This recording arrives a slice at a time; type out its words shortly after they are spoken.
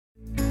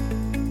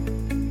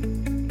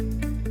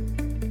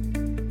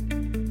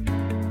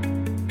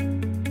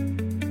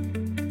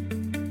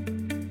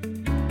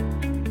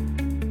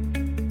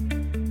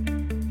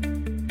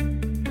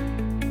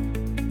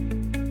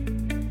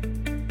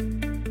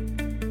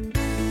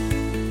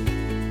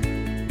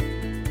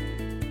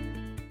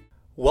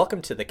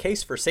Welcome to the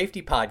Case for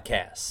Safety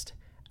podcast.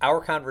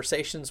 Our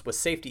conversations with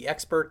safety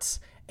experts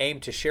aim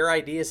to share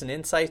ideas and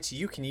insights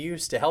you can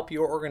use to help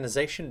your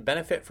organization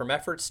benefit from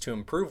efforts to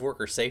improve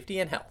worker safety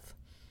and health.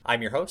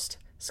 I'm your host,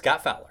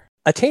 Scott Fowler.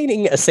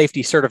 Attaining a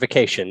safety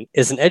certification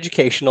is an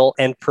educational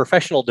and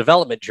professional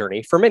development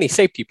journey for many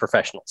safety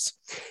professionals.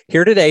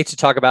 Here today to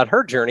talk about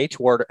her journey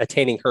toward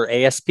attaining her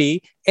ASP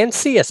and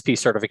CSP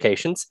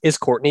certifications is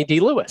Courtney D.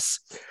 Lewis.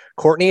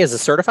 Courtney is a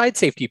certified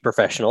safety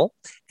professional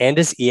and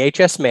is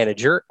EHS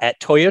manager at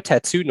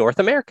Toyotetsu North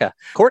America.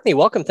 Courtney,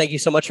 welcome. Thank you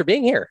so much for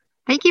being here.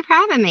 Thank you for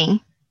having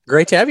me.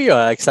 Great to have you.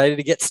 Excited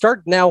to get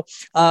started. Now,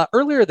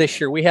 earlier this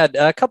year, we had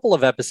a couple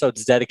of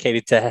episodes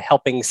dedicated to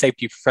helping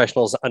safety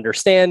professionals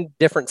understand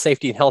different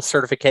safety and health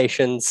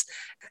certifications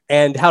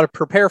and how to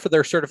prepare for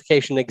their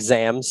certification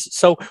exams.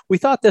 So we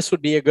thought this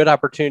would be a good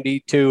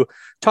opportunity to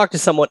talk to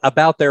someone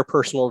about their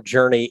personal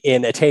journey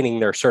in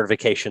attaining their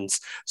certifications.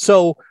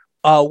 So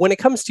when it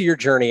comes to your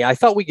journey, I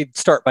thought we could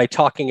start by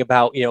talking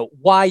about,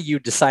 why you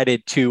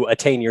decided to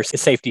attain your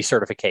safety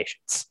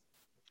certifications.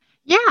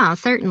 Yeah,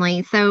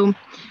 certainly. So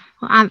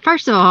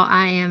first of all,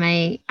 I am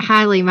a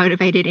highly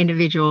motivated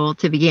individual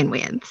to begin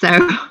with.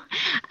 So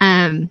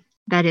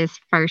that is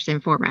first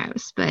and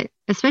foremost, but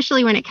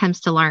especially when it comes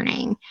to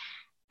learning.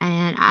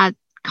 And I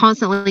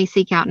constantly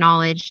seek out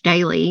knowledge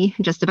daily,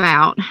 just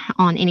about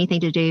on anything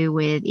to do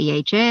with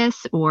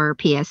EHS or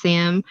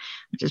PSM,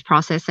 which is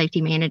process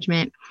safety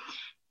management.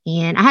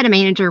 And I had a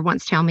manager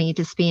once tell me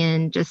to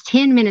spend just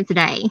 10 minutes a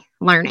day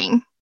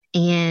learning,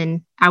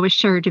 and I was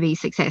sure to be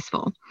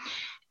successful.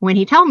 When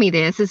he told me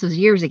this was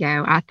years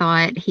ago, I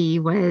thought he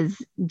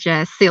was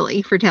just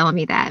silly for telling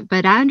me that,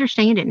 but I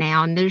understand it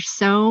now. And there's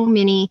so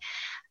many,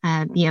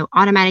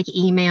 automatic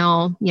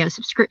email,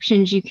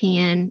 subscriptions you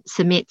can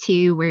submit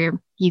to where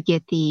you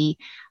get the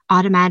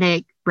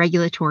automatic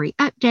regulatory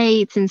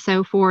updates and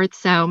so forth.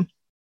 So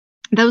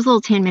those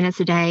little 10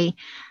 minutes a day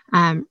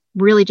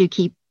really do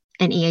keep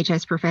an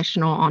EHS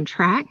professional on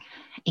track.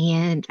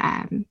 And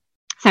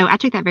so I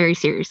took that very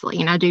seriously,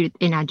 and I do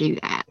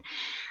that.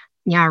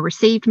 I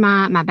received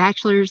my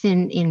bachelor's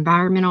in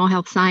environmental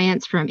health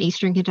science from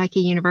Eastern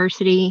Kentucky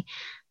University,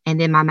 and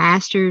then my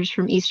master's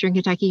from Eastern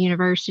Kentucky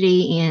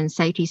University in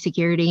safety,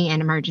 security, and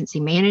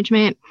emergency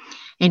management.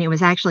 And it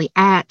was actually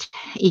at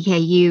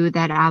EKU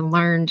that I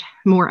learned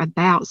more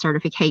about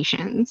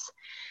certifications.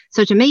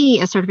 So to me,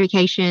 a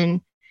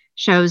certification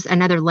shows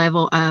another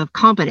level of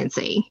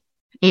competency.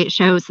 It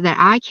shows that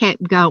I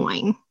kept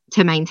going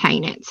to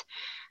maintain it,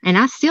 and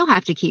I still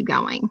have to keep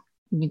going.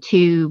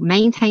 To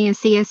maintain a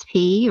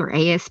CSP or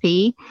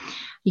ASP,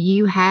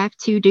 you have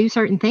to do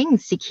certain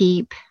things to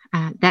keep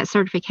that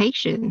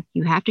certification.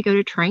 You have to go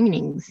to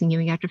trainings, and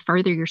you have to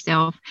further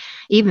yourself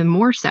even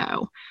more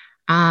so.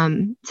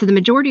 So the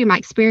majority of my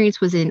experience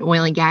was in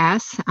oil and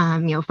gas,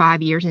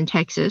 5 years in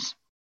Texas.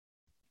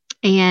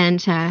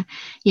 And,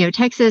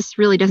 Texas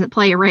really doesn't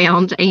play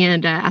around.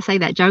 And I say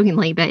that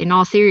jokingly, but in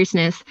all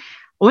seriousness,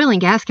 oil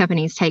and gas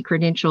companies take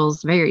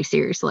credentials very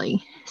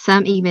seriously.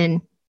 Some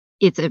even,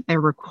 it's a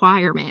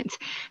requirement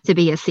to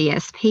be a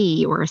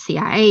CSP or a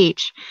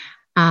CIH.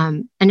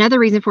 Another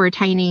reason for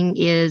attaining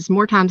is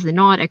more times than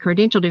not, a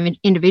credentialed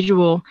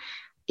individual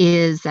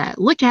is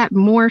looked at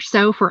more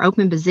so for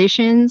open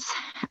positions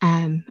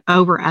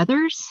over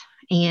others.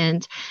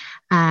 And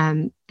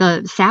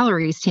the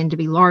salaries tend to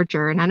be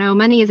larger. And I know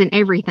money isn't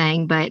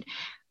everything, but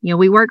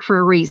we work for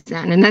a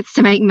reason, and that's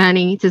to make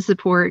money to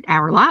support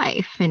our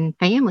life and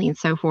family and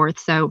so forth.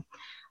 So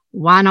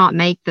why not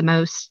make the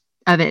most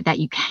of it that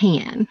you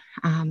can?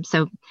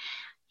 So,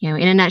 in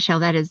a nutshell,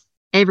 that is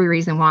every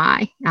reason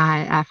why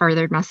I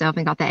furthered myself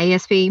and got the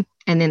ASP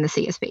and then the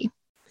CSP.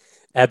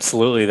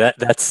 Absolutely.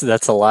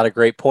 That's a lot of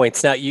great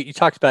points. Now, you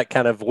talked about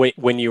kind of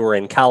when you were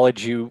in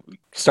college, you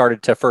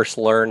started to first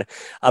learn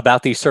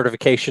about these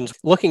certifications.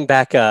 Looking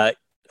back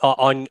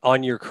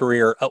on your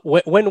career,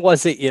 when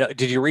was it,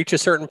 did you reach a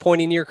certain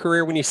point in your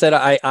career when you said,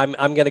 I'm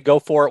going to go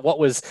for it? What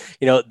was,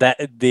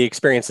 that the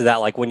experience of that,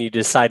 like when you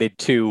decided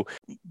to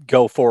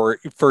go for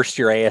first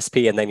your ASP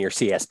and then your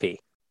CSP?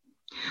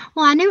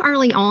 Well, I knew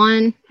early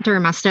on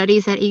during my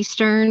studies at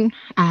Eastern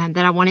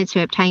that I wanted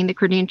to obtain the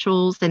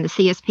credentials, and the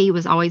CSP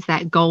was always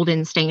that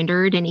golden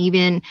standard. And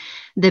even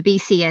the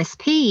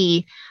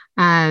BCSP,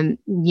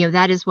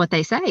 that is what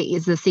they say,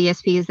 is the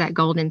CSP is that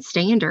golden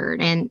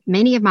standard. And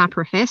many of my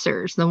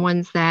professors, the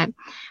ones that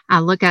I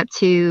look up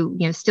to,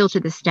 still to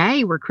this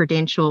day, were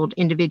credentialed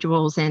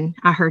individuals, and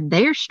I heard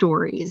their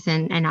stories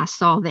and I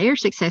saw their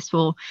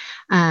successful,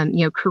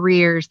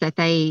 careers that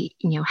they,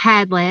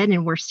 had led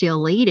and were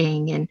still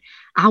leading. And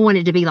I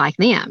wanted to be like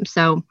them.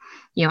 So,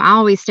 I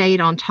always stayed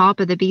on top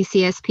of the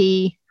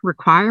BCSP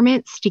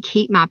requirements to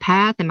keep my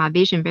path and my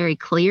vision very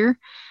clear.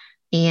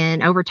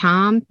 And over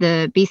time,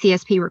 the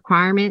BCSP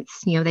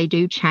requirements, they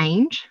do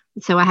change.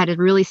 So I had to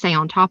really stay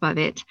on top of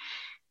it.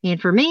 And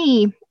for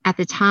me, at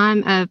the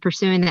time of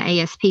pursuing the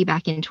ASP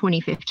back in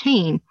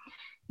 2015,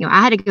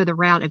 I had to go the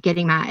route of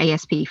getting my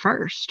ASP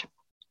first.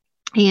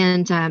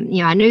 And, I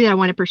knew that I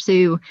wanted to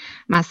pursue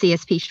my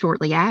CSP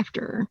shortly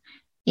after.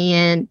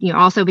 And,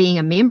 also being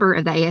a member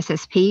of the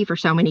ASSP for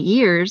so many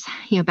years,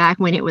 back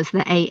when it was the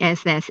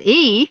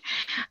ASSE,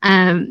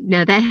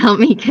 that helped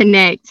me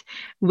connect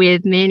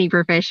with many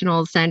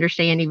professionals to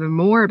understand even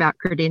more about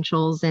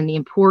credentials and the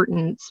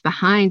importance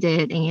behind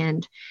it.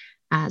 And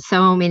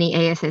so many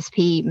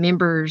ASSP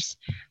members,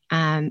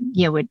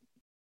 would,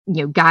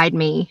 guide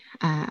me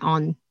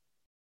on,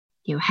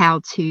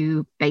 how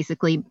to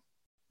basically,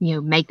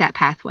 make that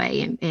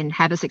pathway and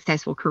have a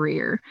successful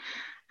career.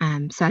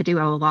 So I do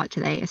owe a lot to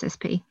the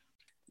ASSP.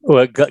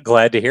 Well,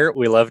 glad to hear it.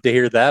 We love to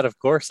hear that, of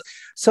course.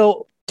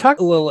 So talk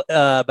a little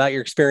about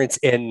your experience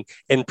in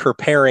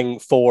preparing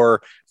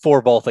for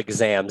both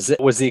exams.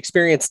 Was the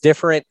experience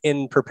different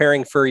in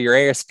preparing for your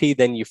ASP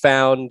than you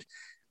found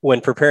when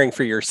preparing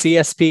for your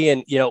CSP?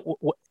 And,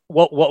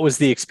 what was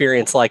the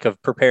experience like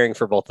of preparing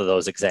for both of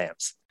those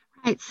exams?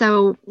 Right.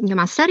 So,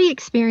 my study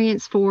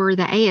experience for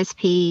the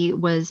ASP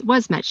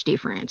was much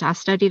different. I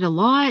studied a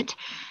lot,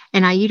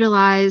 and I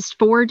utilized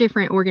 4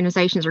 different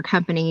organizations or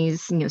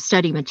companies,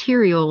 study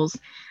materials.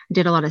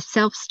 Did a lot of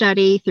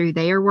self-study through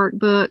their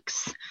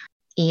workbooks.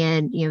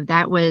 And,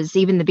 that was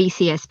even the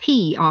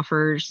BCSP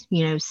offers,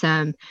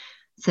 some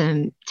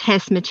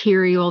test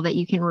material that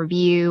you can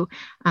review.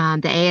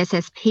 The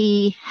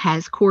ASSP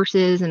has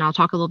courses, and I'll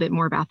talk a little bit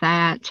more about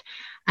that.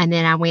 And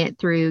then I went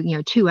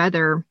through, 2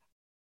 other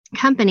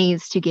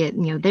companies to get,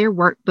 their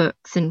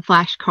workbooks and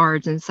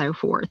flashcards and so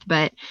forth.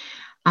 But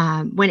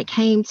when it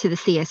came to the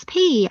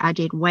CSP, I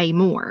did way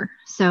more.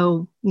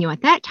 So,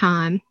 at that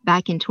time,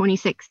 back in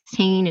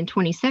 2016 and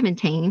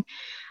 2017,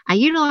 I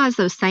utilized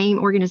those same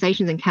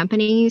organizations and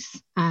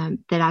companies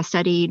that I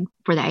studied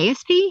for the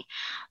ASP,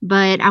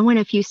 but I went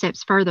a few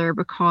steps further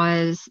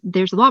because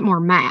there's a lot more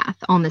math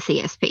on the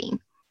CSP.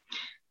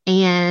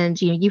 And,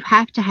 you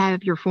have to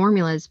have your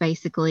formulas,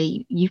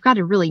 basically, you've got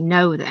to really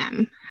know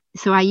them.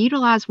 So I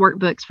utilized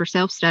workbooks for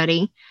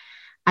self-study.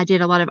 I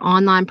did a lot of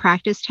online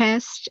practice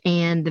tests,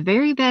 and the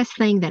very best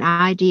thing that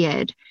I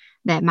did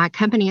that my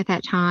company at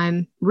that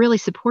time really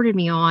supported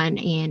me on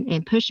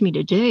and pushed me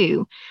to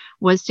do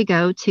was to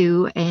go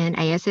to an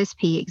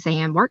ASSP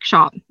exam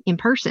workshop in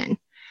person.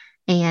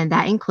 And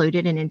that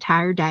included an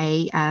entire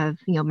day of,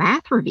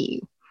 math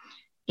review.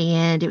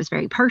 And it was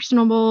very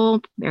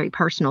personable, very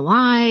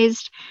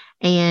personalized.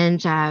 And,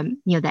 the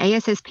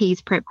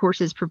ASSP's prep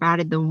courses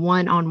provided the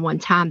one-on-one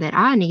time that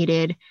I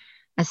needed,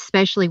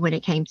 especially when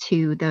it came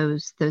to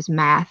those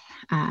math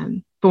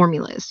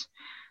formulas.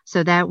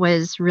 So that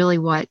was really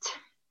what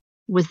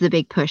was the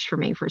big push for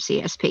me for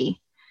CSP.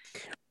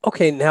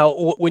 Okay, now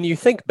when you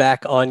think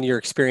back on your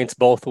experience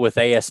both with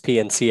ASP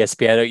and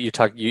CSP, I know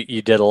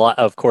you did a lot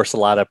of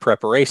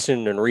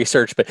preparation and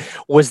research, but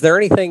was there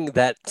anything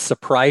that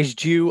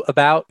surprised you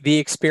about the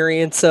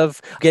experience of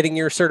getting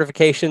your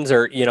certifications,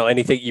 or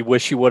anything you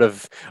wish you would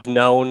have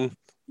known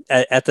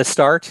at the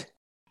start?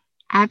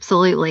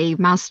 Absolutely.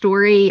 My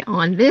story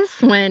on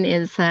this one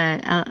is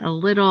a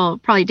little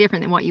probably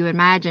different than what you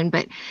imagine,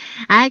 but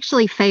I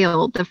actually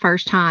failed the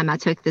first time I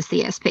took the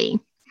CSP.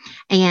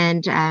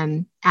 And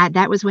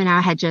that was when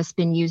I had just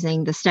been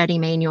using the study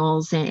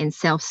manuals and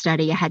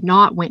self-study. I had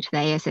not went to the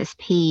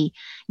ASSP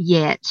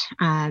yet.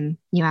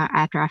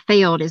 After I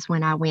failed is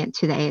when I went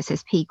to the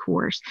ASSP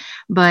course.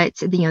 But,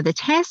 the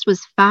test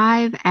was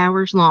 5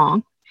 hours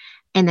long.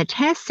 And the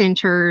test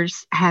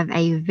centers have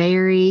a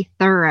very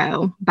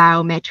thorough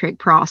biometric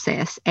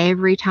process.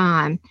 Every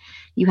time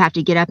you have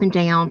to get up and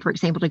down, for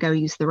example, to go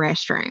use the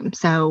restroom.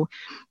 So,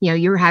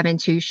 you're having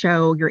to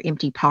show your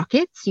empty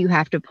pockets. You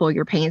have to pull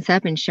your pants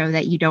up and show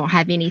that you don't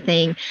have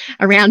anything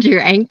around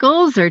your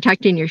ankles or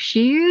tucked in your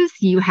shoes.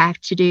 You have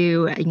to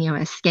do,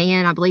 a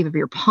scan, I believe, of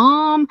your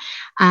palm.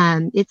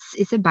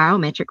 It's a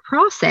biometric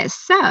process.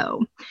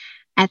 So,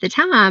 at the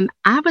time,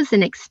 I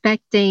wasn't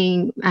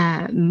expecting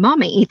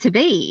mommy to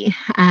be,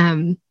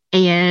 and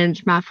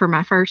for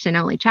my first and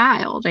only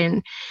child.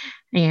 And,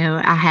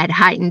 I had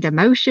heightened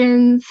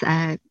emotions.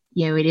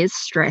 It is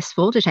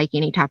stressful to take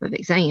any type of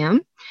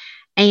exam.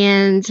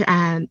 And,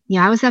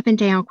 I was up and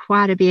down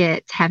quite a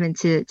bit, having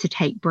to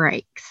take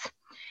breaks.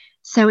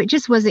 So it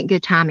just wasn't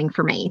good timing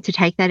for me to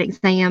take that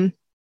exam.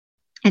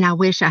 And I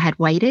wish I had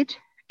waited.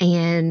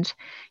 And,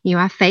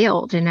 I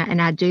failed.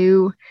 And I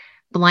do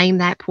blame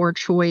that poor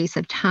choice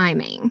of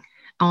timing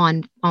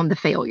on the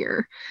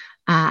failure.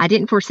 I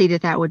didn't foresee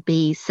that would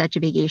be such a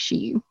big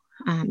issue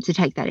to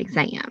take that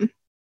exam,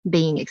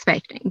 being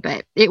expecting,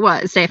 but it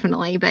was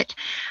definitely. But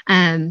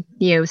so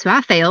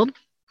I failed,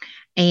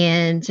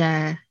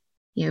 and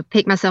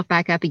picked myself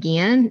back up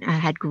again. I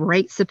had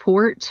great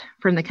support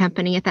from the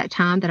company at that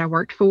time that I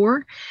worked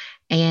for,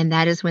 and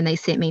that is when they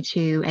sent me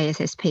to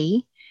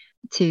ASSP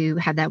to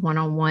have that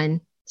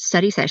one-on-one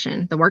study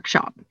session, the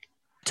workshop.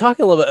 Talk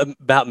a little bit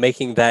about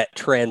making that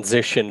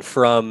transition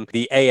from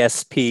the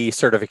ASP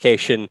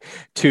certification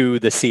to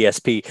the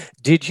CSP.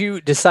 Did you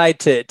decide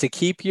to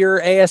keep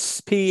your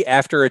ASP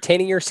after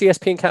attaining your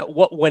CSP? And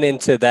what went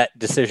into that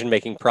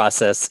decision-making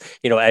process,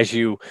 as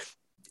you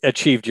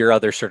achieved your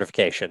other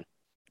certification?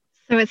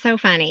 So it's so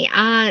funny.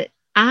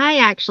 I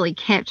actually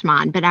kept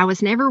mine, but I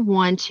was never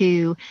one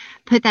to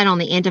put that on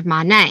the end of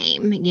my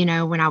name,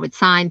 when I would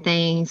sign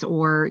things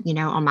or,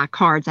 on my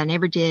cards. I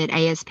never did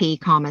ASP,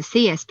 comma,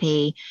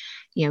 CSP.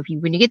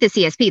 When you get the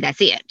CSP,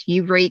 that's it.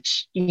 You've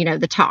reached,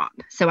 the top.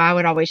 So I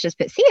would always just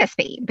put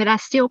CSP, but I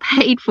still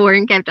paid for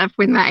and kept up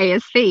with my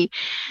ASP.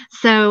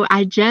 So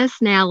I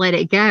just now let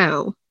it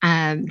go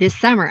this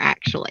summer,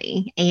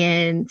 actually.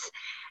 And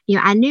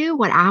I knew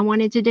what I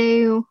wanted to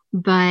do,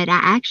 but I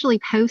actually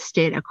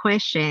posted a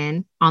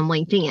question on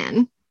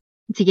LinkedIn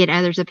to get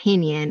others'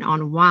 opinion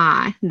on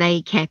why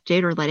they kept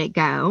it or let it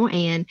go.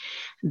 And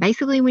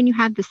basically, when you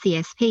have the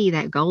CSP,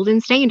 that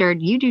golden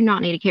standard, you do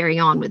not need to carry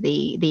on with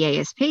the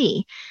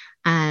ASP.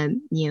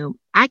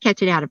 I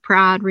kept it out of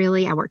pride,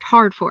 really. I worked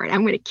hard for it.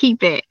 I'm going to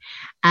keep it.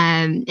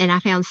 And I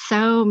found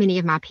so many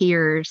of my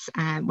peers,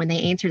 when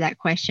they answered that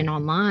question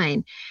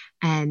online,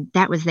 and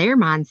that was their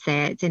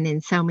mindset. And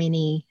then so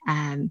many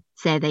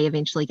said they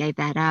eventually gave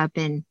that up.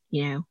 And,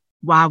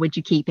 why would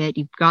you keep it?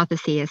 You've got the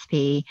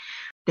CSP.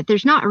 But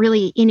there's not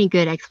really any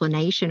good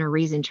explanation or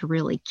reason to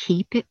really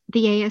keep it,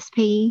 the ASP.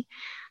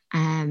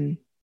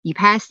 You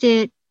passed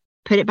it,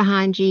 put it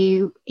behind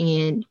you.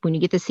 And when you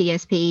get the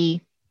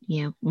CSP,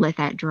 let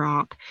that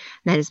drop.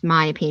 That is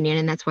my opinion.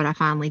 And that's what I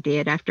finally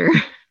did after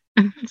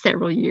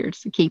several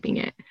years of keeping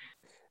it.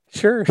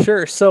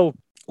 Sure. So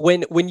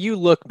when you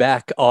look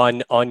back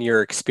on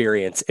your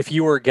experience, if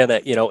you were gonna,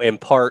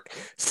 impart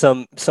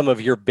some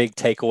of your big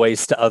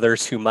takeaways to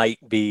others who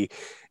might be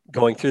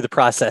going through the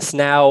process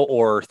now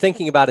or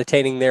thinking about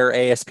attaining their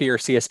ASP or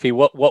CSP,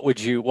 what would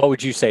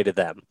you say to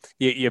them?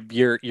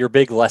 Your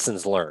big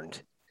lessons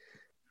learned.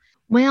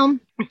 Well,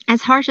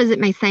 as harsh as it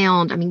may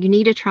sound, you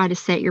need to try to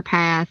set your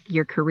path,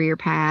 your career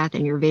path,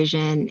 and your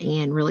vision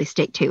and really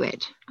stick to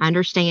it.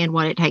 Understand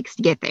what it takes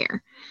to get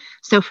there.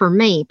 So for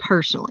me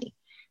personally,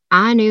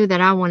 I knew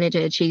that I wanted to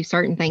achieve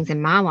certain things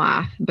in my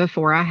life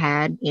before I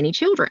had any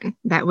children.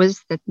 That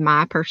was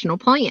my personal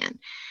plan.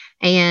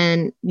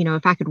 And,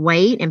 if I could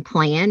wait and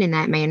plan in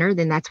that manner,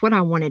 then that's what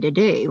I wanted to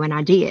do. And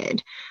I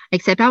did,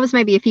 except I was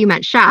maybe a few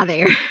months shy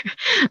there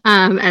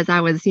as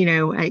I was,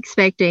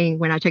 expecting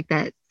when I took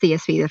that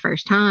CSP the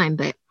first time.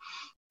 But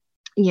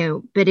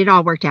it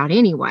all worked out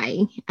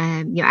anyway.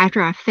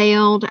 After I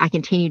failed, I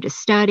continued to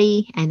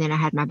study, and then I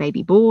had my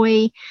baby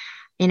boy.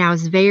 And I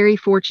was very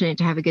fortunate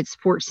to have a good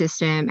support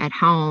system at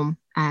home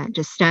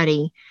to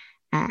study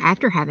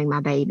after having my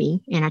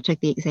baby. And I took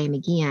the exam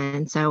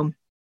again. So,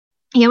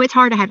 it's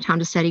hard to have time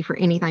to study for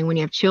anything when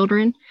you have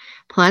children,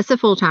 plus a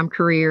full-time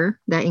career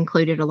that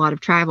included a lot of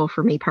travel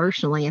for me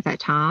personally at that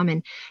time.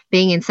 And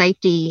being in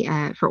safety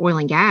for oil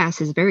and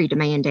gas is very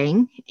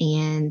demanding.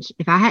 And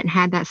if I hadn't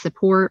had that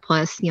support,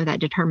 plus,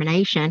 that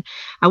determination,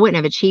 I wouldn't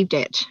have achieved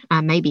it,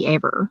 maybe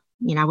ever.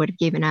 I would have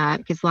given up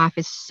because life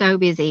is so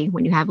busy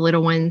when you have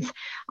little ones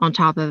on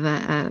top of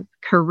a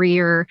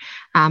career.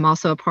 I'm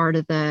also a part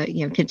of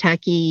the,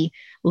 Kentucky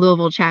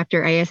Louisville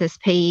chapter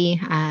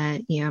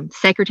ASSP,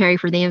 secretary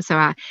for them.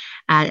 So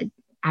I'm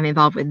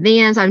involved with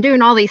them. So I'm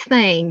doing all these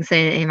things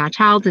and my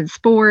child's in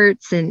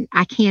sports, and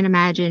I can't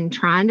imagine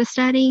trying to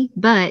study.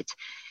 But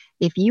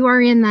if you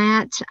are in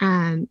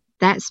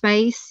that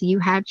space, you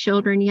have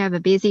children, you have a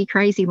busy,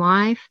 crazy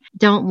life,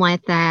 don't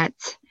let that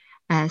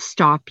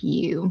stop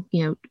you.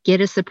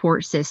 Get a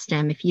support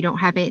system. If you don't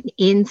have it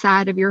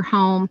inside of your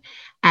home,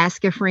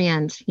 ask a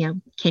friend,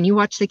 can you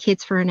watch the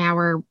kids for an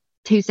hour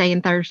Tuesday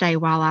and Thursday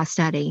while I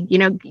study?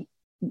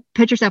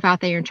 Put yourself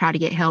out there and try to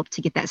get help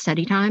to get that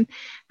study time,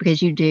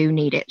 because you do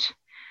need it.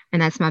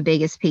 And that's my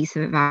biggest piece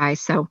of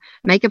advice. So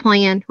make a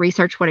plan,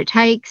 research what it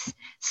takes,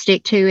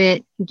 stick to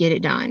it, get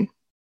it done.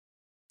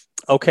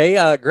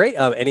 Okay, great.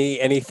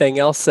 Anything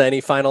else?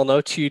 Any final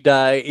notes you'd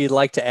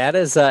like to add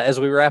as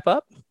we wrap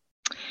up?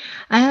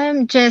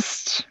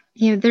 Just,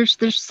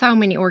 there's so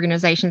many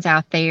organizations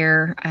out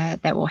there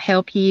that will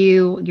help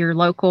you. Your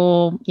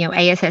local,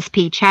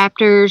 ASSP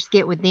chapters,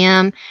 get with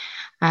them.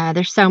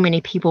 There's so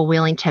many people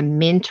willing to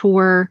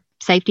mentor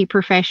safety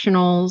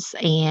professionals,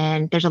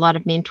 and there's a lot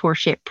of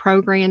mentorship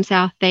programs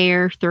out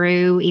there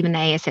through even the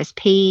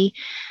ASSP.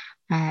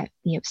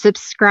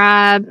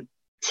 Subscribe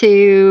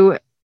to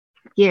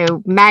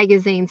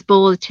magazines,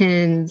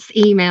 bulletins,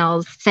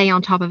 emails. Stay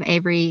on top of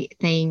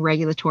everything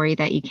regulatory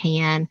that you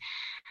can.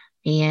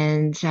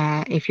 And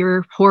if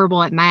you're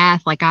horrible at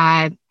math, like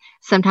I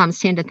sometimes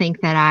tend to think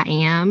that I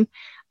am,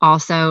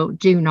 also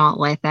do not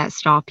let that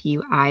stop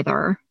you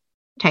either.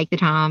 Take the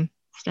time,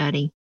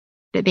 study.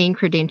 But being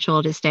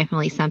credentialed is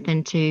definitely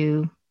something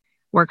to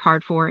work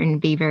hard for and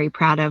be very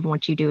proud of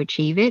once you do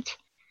achieve it,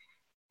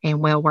 and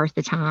well worth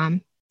the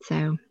time.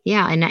 So,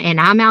 yeah, and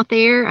I'm out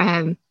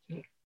there.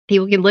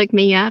 People can look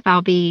me up.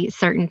 I'll be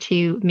certain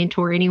to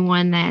mentor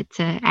anyone that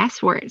asks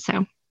for it.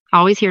 So,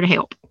 always here to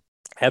help.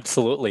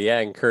 Absolutely. Yeah.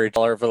 Encourage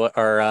all of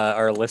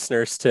our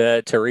listeners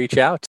to reach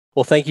out.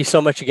 Well, thank you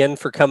so much again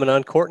for coming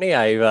on, Courtney.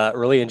 I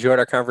really enjoyed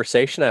our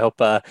conversation. I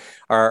hope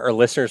our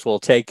listeners will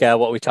take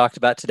what we talked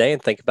about today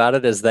and think about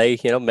it as they,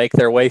 make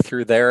their way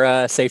through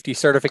their safety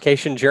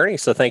certification journey.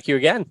 So thank you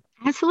again.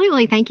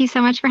 Absolutely. Thank you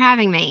so much for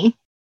having me.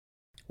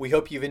 We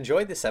hope you've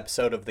enjoyed this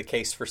episode of the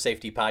Case for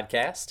Safety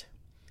podcast.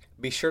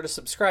 Be sure to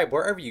subscribe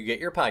wherever you get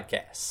your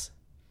podcasts.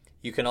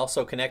 You can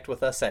also connect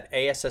with us at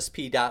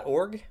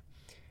ASSP.org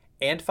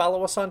and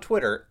follow us on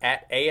Twitter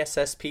at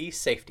ASSP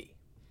Safety.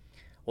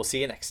 We'll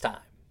see you next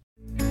time.